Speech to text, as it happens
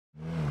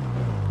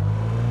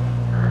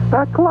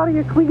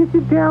Claudia, can we get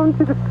you down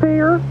to the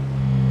fair?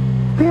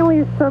 Family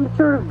is some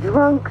sort of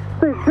drunks.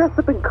 They're dressed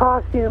up in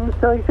costumes,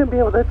 so you shouldn't be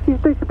able to.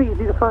 They should be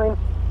easy to find.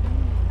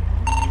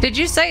 Did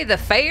you say the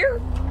fair?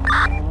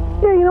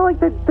 Yeah, you know, like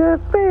the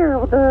fair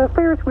with the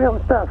Ferris wheel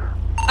and stuff.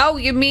 Oh,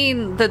 you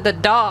mean the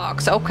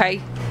docks?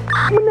 Okay.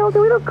 Well, no,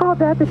 we don't call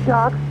that the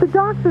docks. The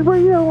docks is where,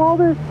 you know, all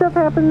this stuff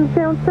happens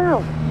down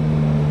south.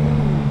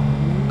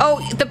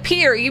 Oh, the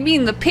pier. You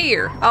mean the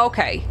pier?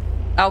 Okay.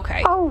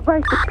 Okay. Oh,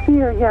 right, the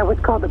pier. Yeah,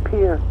 what's called the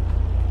pier.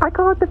 I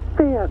call it the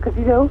fair because,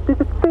 you know, there's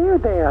a fair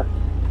there.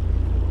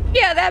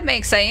 Yeah, that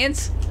makes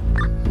sense.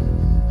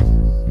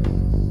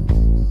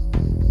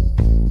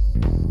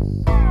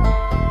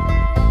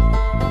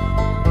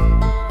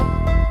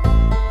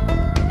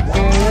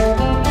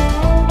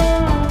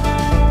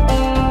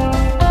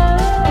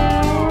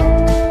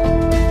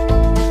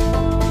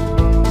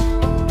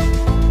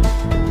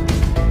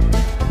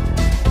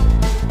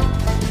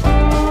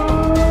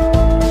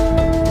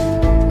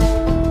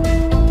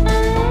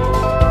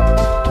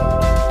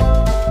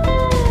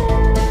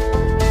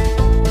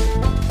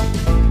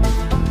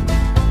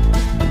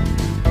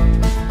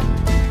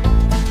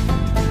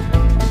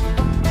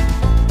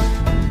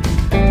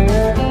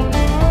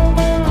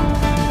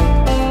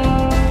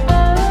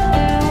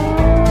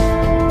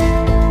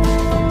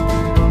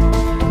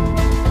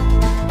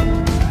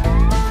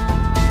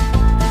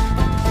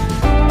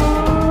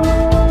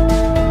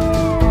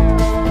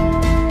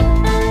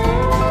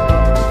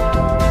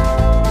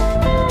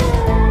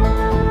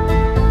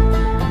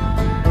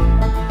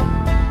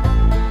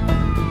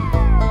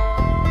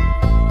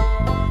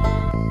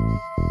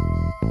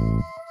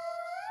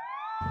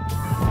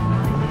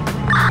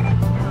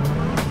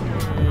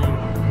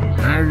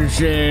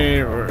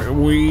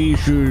 We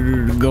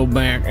should go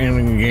back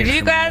and get. Did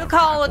you guys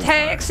call a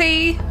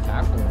taxi?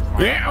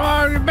 Yeah,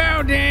 well, it's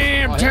about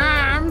damn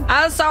time.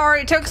 I'm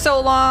sorry it took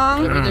so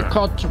long. It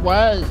called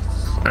twice.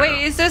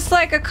 Wait, is this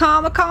like a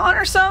Comic-Con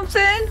or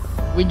something?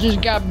 We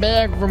just got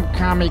back from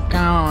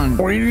Comic-Con.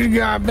 We just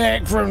got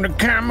back from the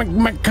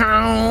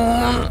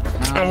Comic-Con.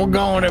 And we're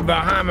going to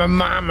Bahama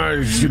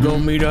Mamas to go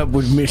meet up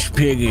with Miss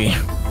Piggy.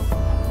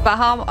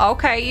 Bahama.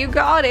 Okay, you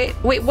got it.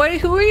 Wait,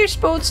 who are you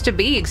supposed to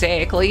be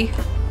exactly?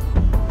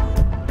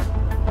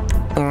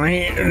 Oh,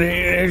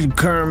 there's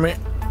Kermit.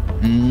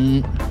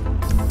 And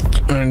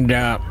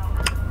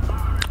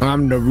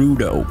I'm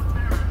Naruto.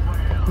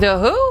 The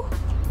who?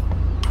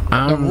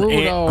 I'm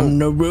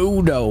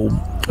Naruto.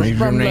 He's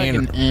from like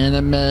an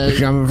anime.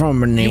 I'm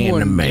from an you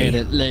anime. Get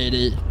it,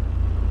 lady.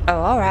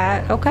 Oh, all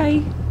right.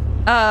 Okay.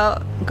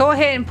 Go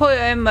ahead and put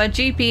in my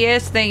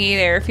GPS thingy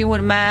there if you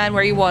wouldn't mind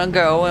where you want to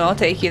go, and I'll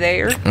take you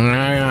there.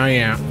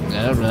 Yeah.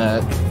 All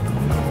right.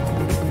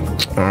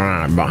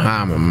 Alright,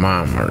 Bahama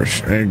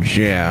Mamas. It's,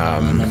 here.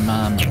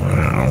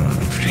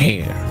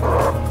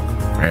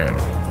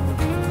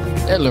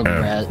 That look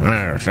right.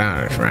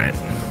 That's right.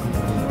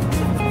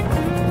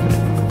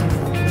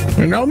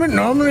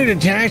 Normally the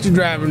taxi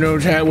driver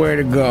knows where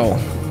to go.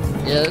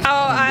 Yes.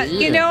 Oh,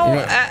 you know,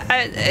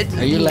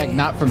 are you like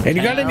not from town? Have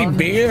you got any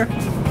beer?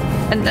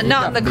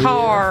 Not in the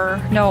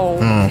car, no.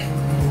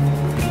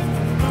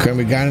 Okay,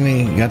 we got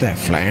any? You got that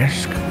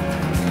flask?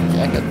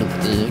 Yeah, I got the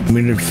thing. Give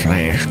me the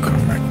flask,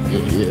 Kermit.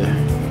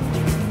 Yeah.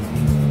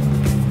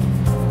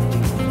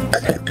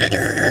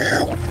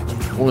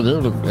 Oh, that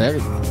look a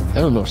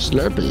little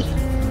slurpy.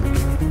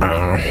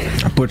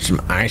 I put some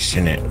ice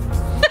in it.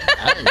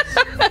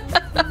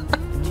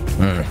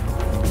 Ice.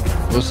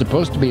 It was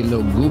supposed to be a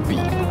little goopy.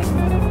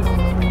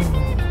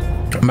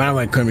 By the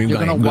way, Kermit, you're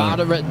gonna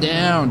water it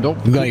down.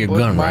 Don't you got your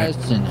gun, right?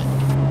 In it.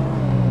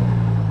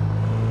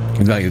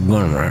 You got your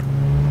gun, right?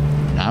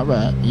 All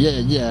right.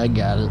 Yeah, I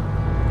got it.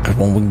 Cause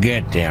when we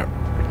get there,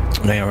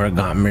 they already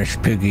got Miss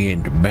Piggy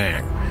in the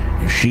back.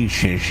 And she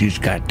says she's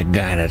got the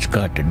guy that's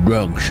got the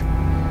drugs.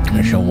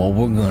 And so what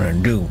we're gonna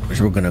do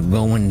is we're gonna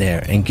go in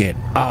there and get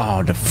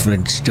all the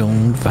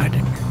Flintstone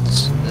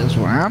Vitamins. That's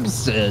what I'm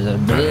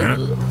saying,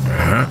 baby.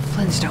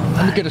 Flintstone Vitamins.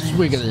 Let me get a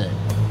swig of that.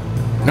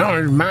 No,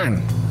 it's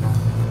mine.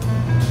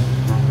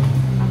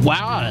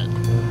 Why?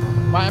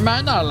 Why am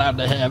I not allowed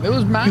to have it? It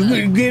was mine. You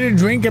can get a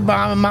drink at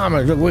Bahama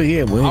Mama's. Look, we're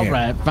here. All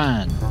right,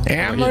 fine.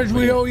 How much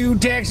we owe you,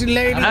 taxi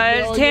lady?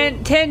 It's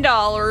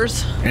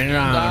 $10. And,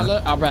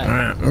 All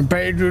right. We'll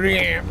pay through the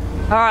app.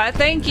 All right,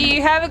 thank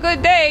you. Have a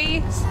good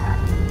day.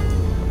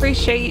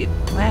 Appreciate it.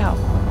 Wow.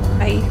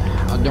 Hey.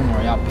 Oh, don't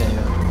worry, I'll pay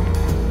her.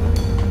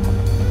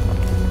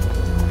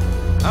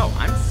 Oh,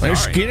 I'm sorry.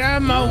 Let's get out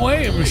of my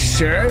way,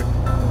 sir.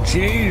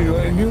 Jeez,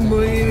 can you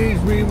believe these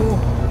people?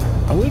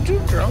 Are we too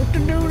drunk to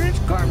do this,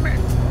 Kermit?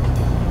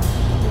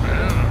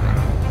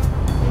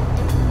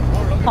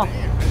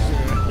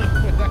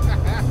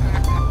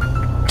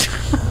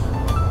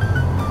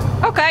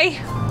 Okay.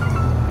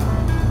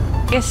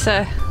 Guess,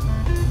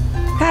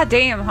 God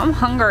damn, I'm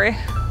hungry.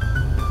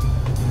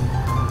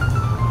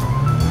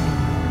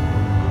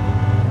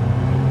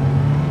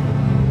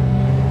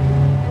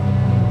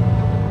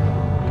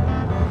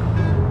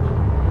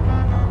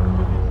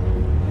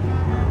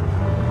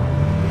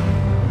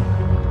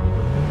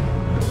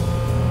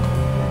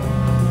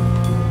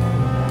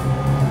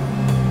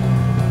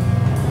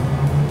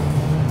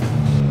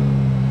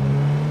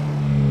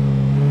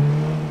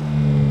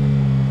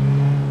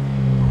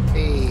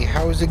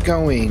 How's it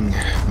going?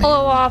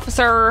 Hello,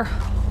 officer.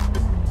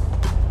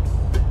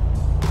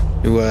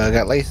 You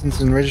got license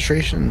and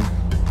registration?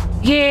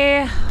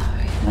 Yeah.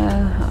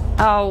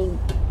 Oh,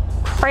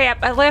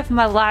 crap. I left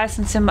my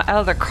license in my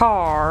other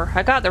car.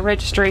 I got the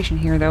registration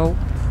here, though.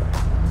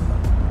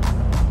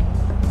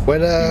 What,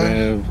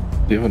 Do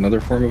you have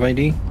another form of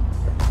ID?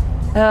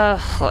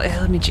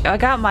 Let me. I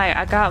got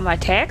my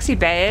taxi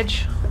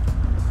badge.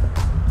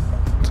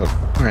 So,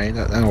 alright,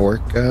 that'll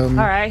work. All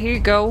right, here you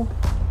go.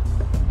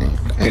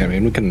 Okay. Yeah, I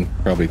mean, we can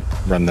probably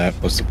run that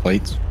with the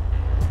plates.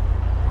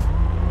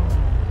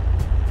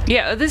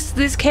 Yeah,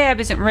 this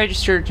cab isn't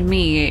registered to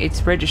me.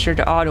 It's registered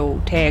to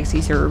Auto Taxi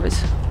Service.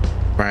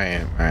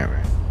 Right.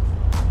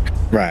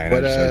 Right,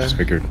 But, I just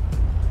figured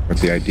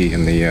with the ID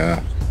and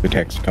the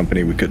taxi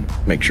company, we could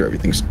make sure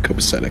everything's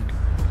copacetic.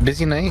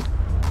 Busy night?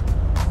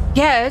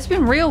 Yeah, it's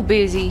been real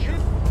busy.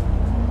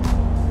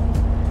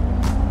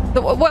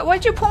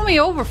 What'd you pull me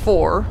over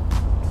for?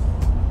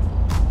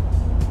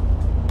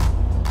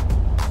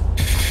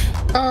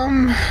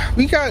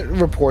 We got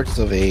reports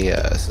of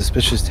a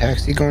suspicious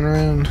taxi going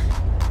around.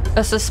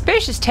 A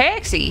suspicious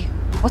taxi?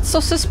 What's so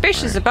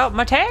suspicious about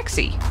my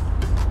taxi?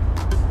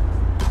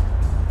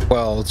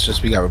 Well, it's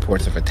just we got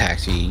reports of a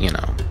taxi, you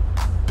know,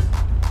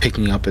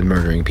 picking up and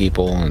murdering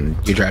people, and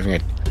you're driving a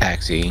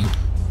taxi.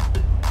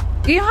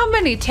 Do you know how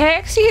many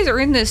taxis are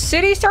in this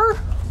city, sir?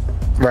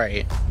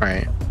 Right.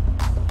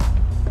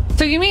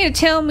 So you mean to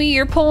tell me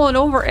you're pulling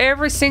over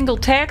every single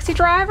taxi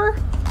driver?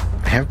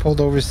 I have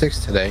pulled over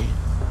 6 today.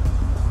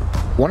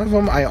 One of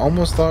them I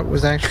almost thought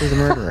was actually the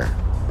murderer.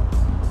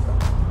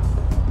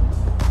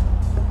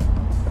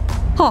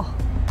 Huh.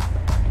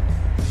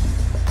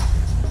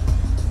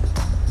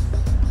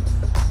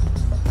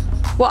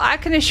 Well, I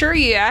can assure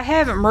you I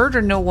haven't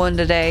murdered no one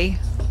today.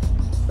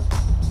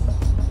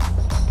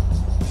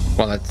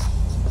 Well, that's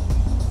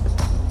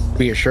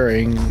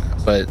reassuring,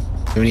 but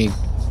we need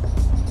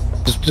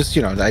just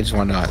you know, I just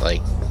want to know,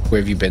 like,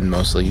 where have you been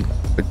mostly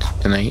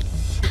tonight?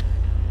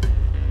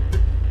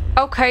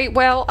 Okay,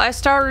 well, I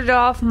started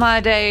off my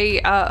day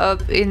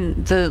up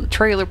in the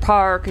trailer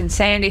park in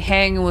Sandy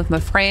hanging with my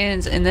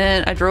friends, and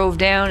then I drove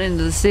down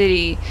into the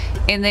city,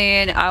 and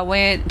then I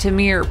went to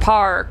Mirror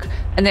Park,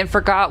 and then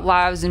forgot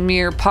why I was in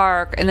Mirror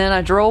Park, and then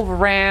I drove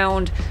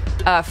around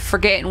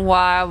forgetting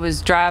why I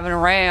was driving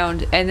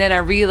around, and then I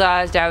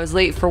realized I was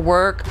late for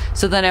work,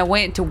 so then I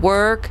went to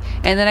work,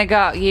 and then I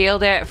got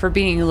yelled at for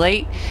being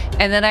late,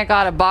 and then I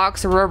got a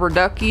box of rubber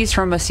duckies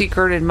from a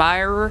secret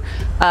admirer,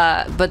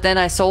 but then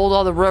I sold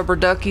all the rubber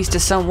duckies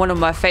to one of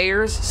my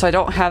fairs, so I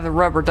don't have the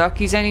rubber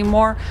duckies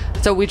anymore.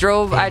 So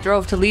I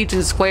drove to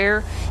Legion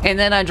Square, and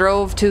then I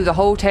drove to the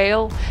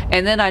hotel,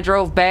 and then I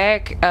drove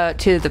back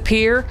to the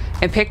pier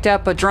and picked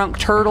up a drunk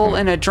turtle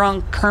and a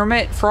drunk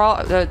Kermit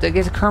frog,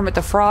 Kermit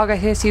the Frog, I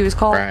guess he was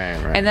called. Right.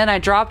 And then I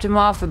dropped him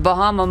off at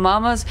Bahama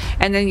Mama's,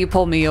 and then you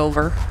pulled me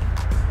over.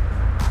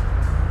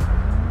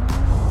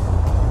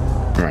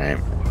 Right.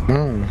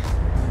 Oh.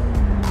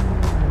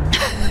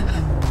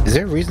 Is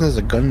there a reason there's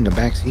a gun in the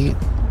back seat?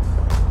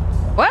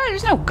 What?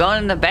 There's no gun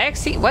in the back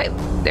seat. Wait,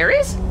 there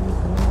is?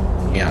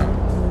 Yeah.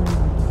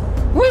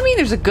 What do you mean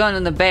there's a gun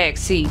in the back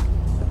seat?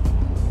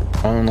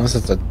 Oh, unless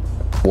it's a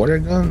water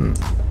gun.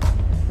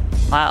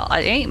 Well,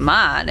 it ain't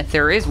mine if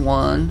there is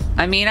one.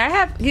 I mean,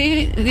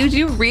 did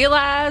you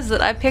realize that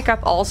I pick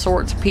up all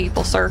sorts of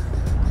people, sir?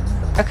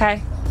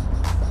 Okay.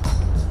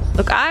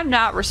 Look, I'm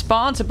not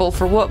responsible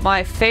for what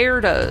my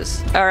fare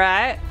does,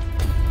 alright?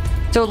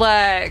 So,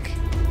 like,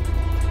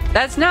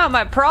 that's not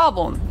my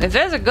problem. If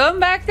there's a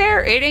gun back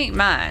there, it ain't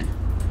mine.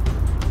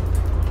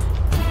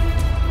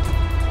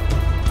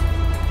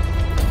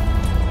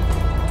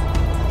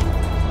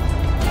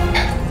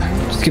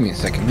 Just give me a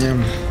second,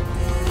 ma'am.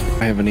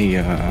 I have any,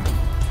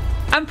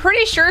 I'm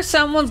pretty sure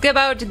someone's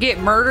about to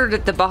get murdered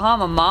at the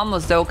Bahama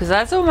Mamas, though, because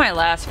that's what my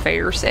last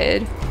fare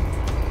said.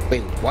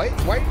 Wait, why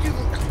did you...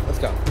 Let's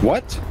go.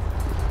 What?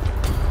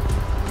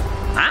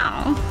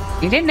 I don't know.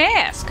 You didn't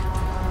ask.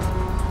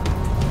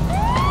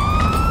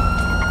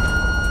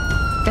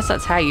 Guess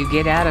that's how you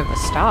get out of a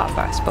stop,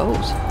 I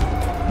suppose.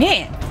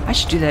 Man, I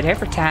should do that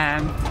every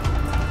time.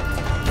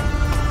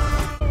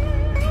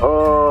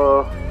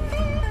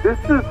 This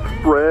is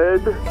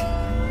Fred.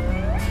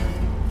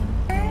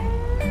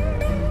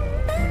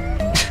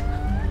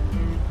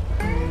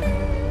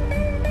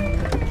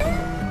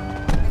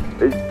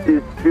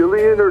 Is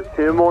Jillian or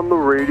Tim on the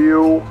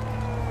radio?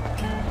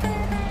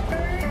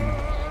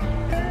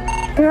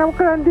 Yeah, what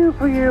can I do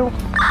for you?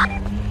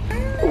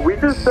 We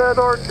just had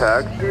our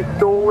taxi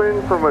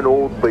stolen from an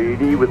old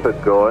lady with a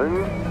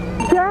gun.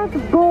 That's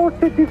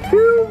bullshit. Did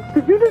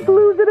you just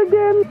lose it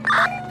again?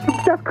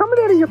 That's coming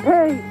out of your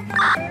pay.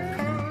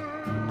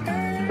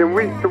 Can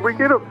we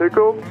get a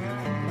pickup?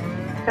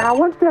 Now,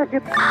 1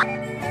 second.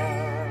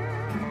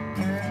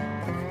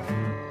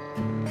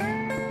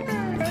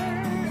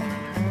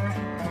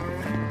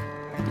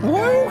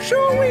 Oh,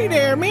 sorry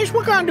there, miss.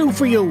 What can I do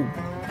for you?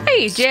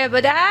 Hey,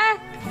 Jebediah.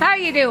 How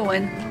you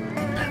doing?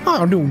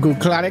 Oh, doing good,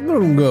 Claudia.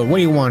 Doing good. What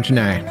do you want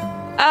tonight?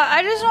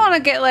 I just want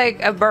to get,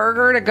 like, a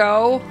burger to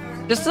go.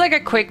 Just like a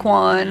quick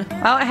one.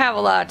 I don't have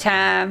a lot of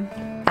time.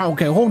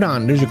 Okay, hold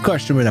on. There's a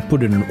customer that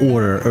put in an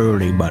order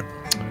early, but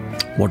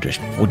we'll just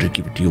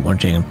give it to you. 1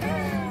 second.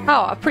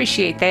 Oh, I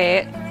appreciate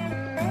that.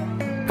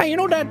 Hey, you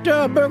know that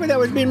burger that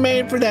was being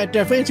made for that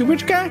fancy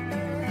witch guy?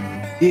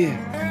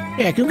 Yeah.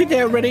 Yeah, can you get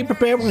that ready,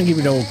 prepared? We're gonna give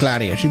it to old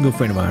Claudia. She's a good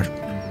friend of ours.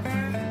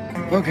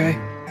 Okay.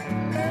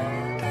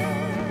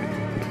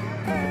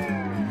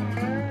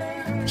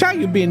 So how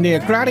you been there,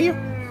 Claudia?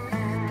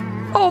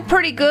 Oh,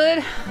 pretty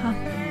good.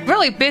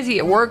 Really busy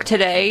at work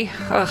today.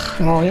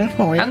 Ugh. Oh yeah,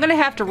 oh yeah. I'm gonna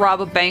have to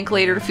rob a bank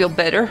later to feel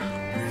better.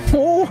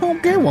 Oh,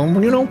 okay, well,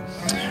 you know,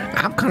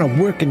 I'm kind of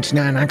working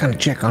tonight and I gotta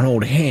check on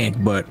old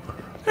Hank, but,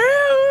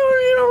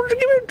 you know, just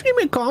give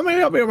me a call,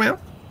 maybe I'll be around.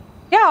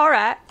 Yeah,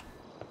 alright.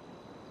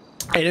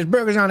 Hey, this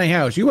burger's on the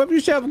house. You have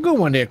yourself a good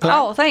one there, Clyde.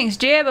 Oh, thanks,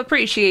 Jeb.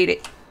 Appreciate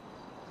it.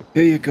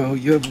 Here you go.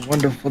 You have a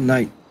wonderful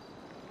night.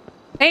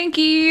 Thank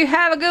you.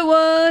 Have a good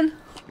one.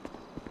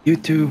 You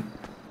too.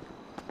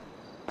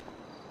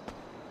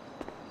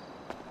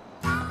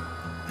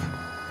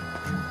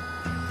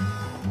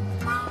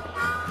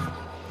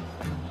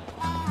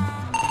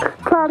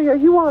 Claudia,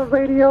 you on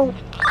radio?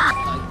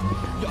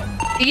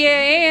 Yeah,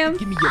 I am.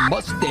 Give me your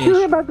mustache. You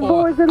hear about the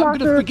boys that lost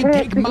their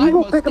taxi? You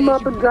go pick them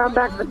up and drive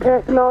back to the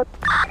taxi lot.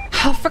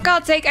 Oh, for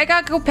God's sake, I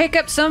gotta go pick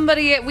up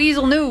somebody at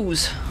Weasel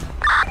News.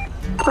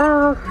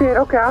 Oh, shit.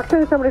 Okay, I'll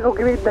send somebody to go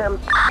greet them.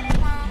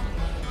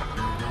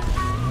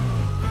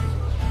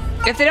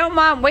 If they don't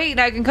mind waiting,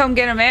 I can come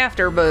get them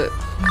after, but...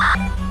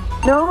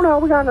 No,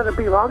 we got another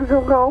people. I'll just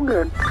go all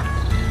good.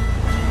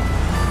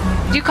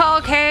 Did you call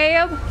a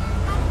cab?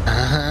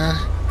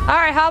 Uh-huh.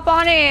 Alright, hop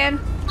on in.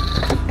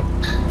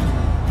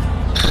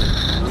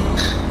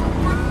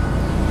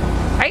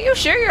 Are you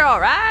sure you're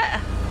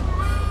alright?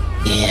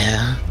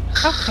 Yeah.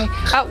 Okay.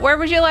 Where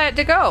would you like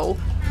to go?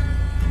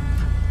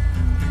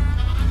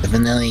 The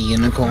vanilla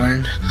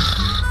unicorn.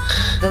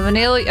 The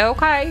vanilla...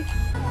 Okay.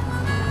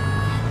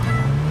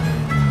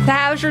 So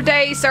how's your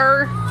day,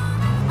 sir?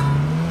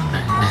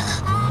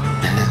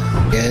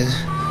 Good.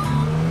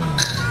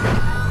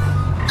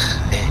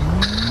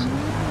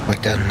 I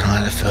worked on a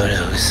lot of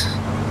photos.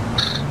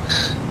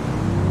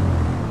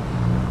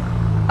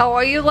 Oh,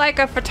 are you like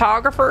a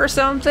photographer or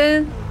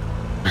something?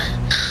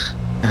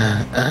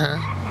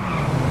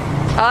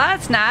 Oh,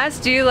 that's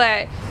nice.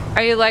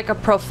 Are you like a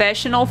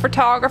professional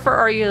photographer or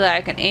are you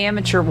like an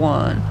amateur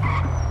one?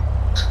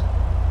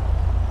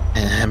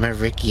 I'm a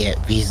Ricky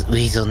at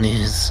Weasel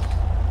News.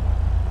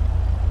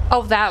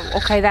 Oh,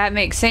 that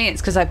makes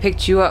sense because I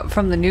picked you up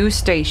from the news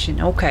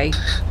station. Okay.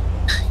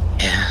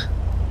 Yeah.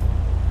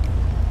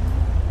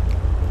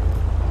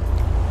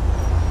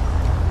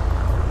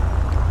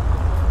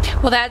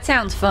 Well, that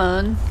sounds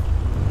fun.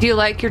 Do you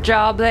like your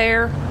job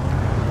there?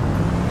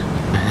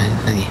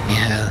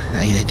 Yeah,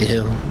 I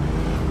do.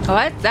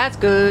 Oh, that's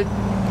good.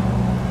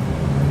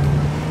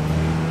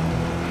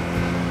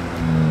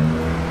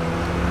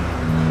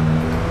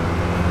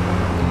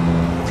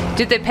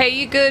 Did they pay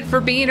you good for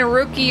being a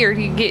rookie, or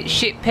do you get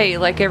shit pay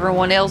like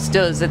everyone else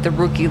does at the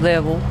rookie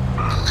level?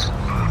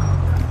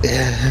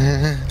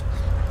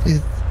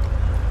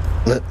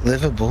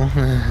 Livable.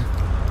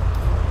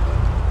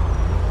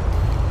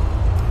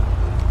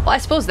 Well, I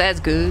suppose that's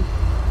good.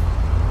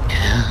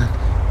 Yeah.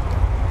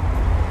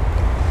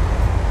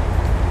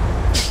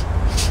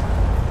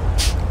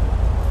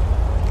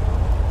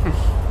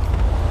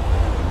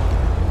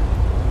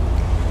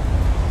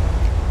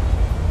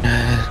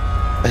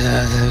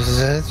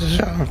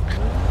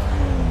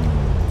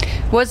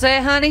 What's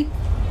that, honey?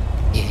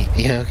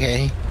 You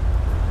okay?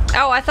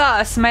 Oh, I thought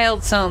I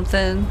smelled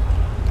something.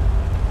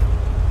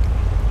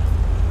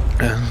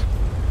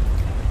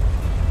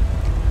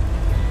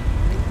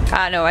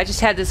 I know, I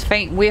just had this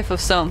faint whiff of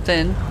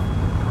something.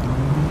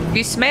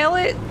 You smell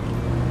it?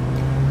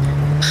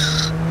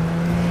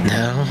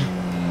 No.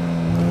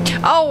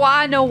 Oh,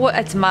 I know what.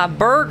 It's my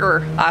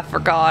burger. I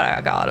forgot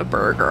I got a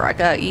burger. I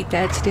gotta eat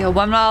that still.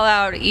 But I'm not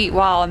allowed to eat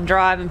while I'm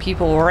driving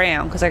people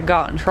around because I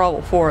got in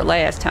trouble for it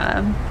last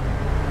time.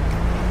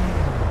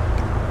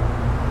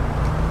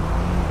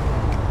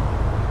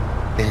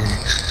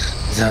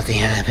 Something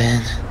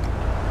happened.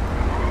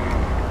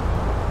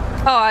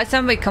 Oh,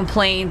 somebody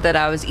complained that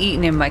I was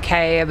eating in my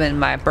cab and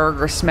my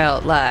burger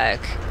smelled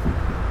like...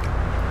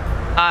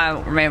 I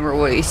don't remember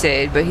what he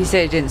said, but he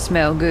said it didn't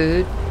smell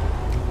good.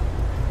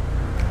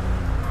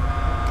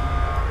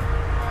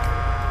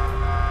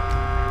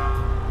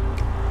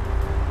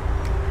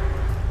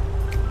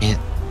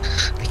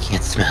 I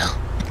can't smell.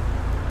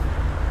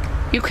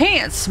 You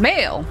can't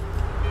smell?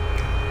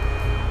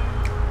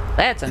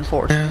 That's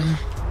unfortunate. No.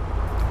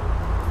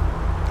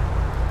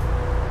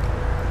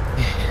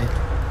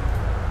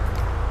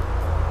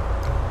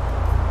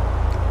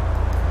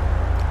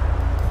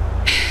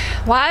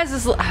 Why is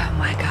this... Oh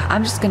my god,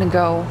 I'm just gonna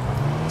go.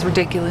 It's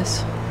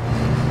ridiculous.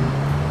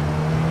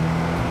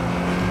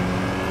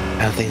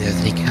 I don't think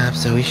there's any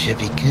cops, so we should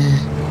be good.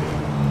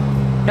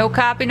 No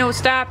copy, no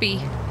stoppy.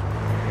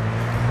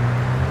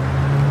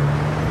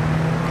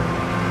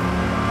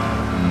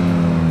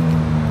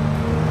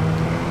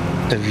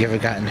 Have you ever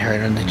gotten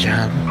hurt on the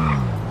job?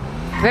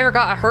 Have you ever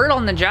got hurt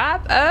on the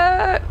job?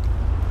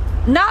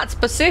 Not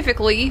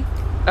specifically.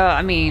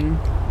 I mean,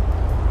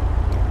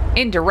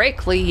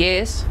 indirectly,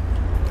 yes.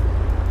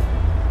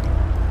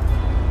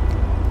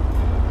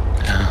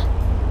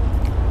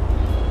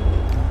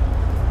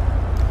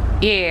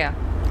 Yeah.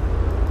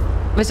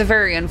 It was a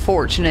very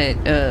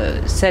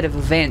unfortunate set of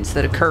events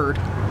that occurred.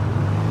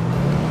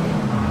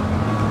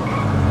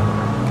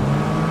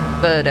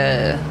 But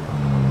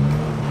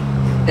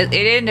it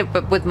ended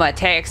up with my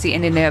taxi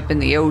ending up in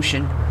the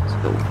ocean.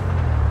 So.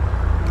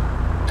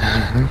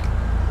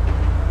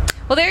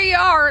 Well, there you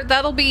are.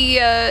 That'll be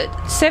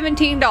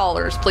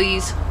 $17,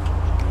 please.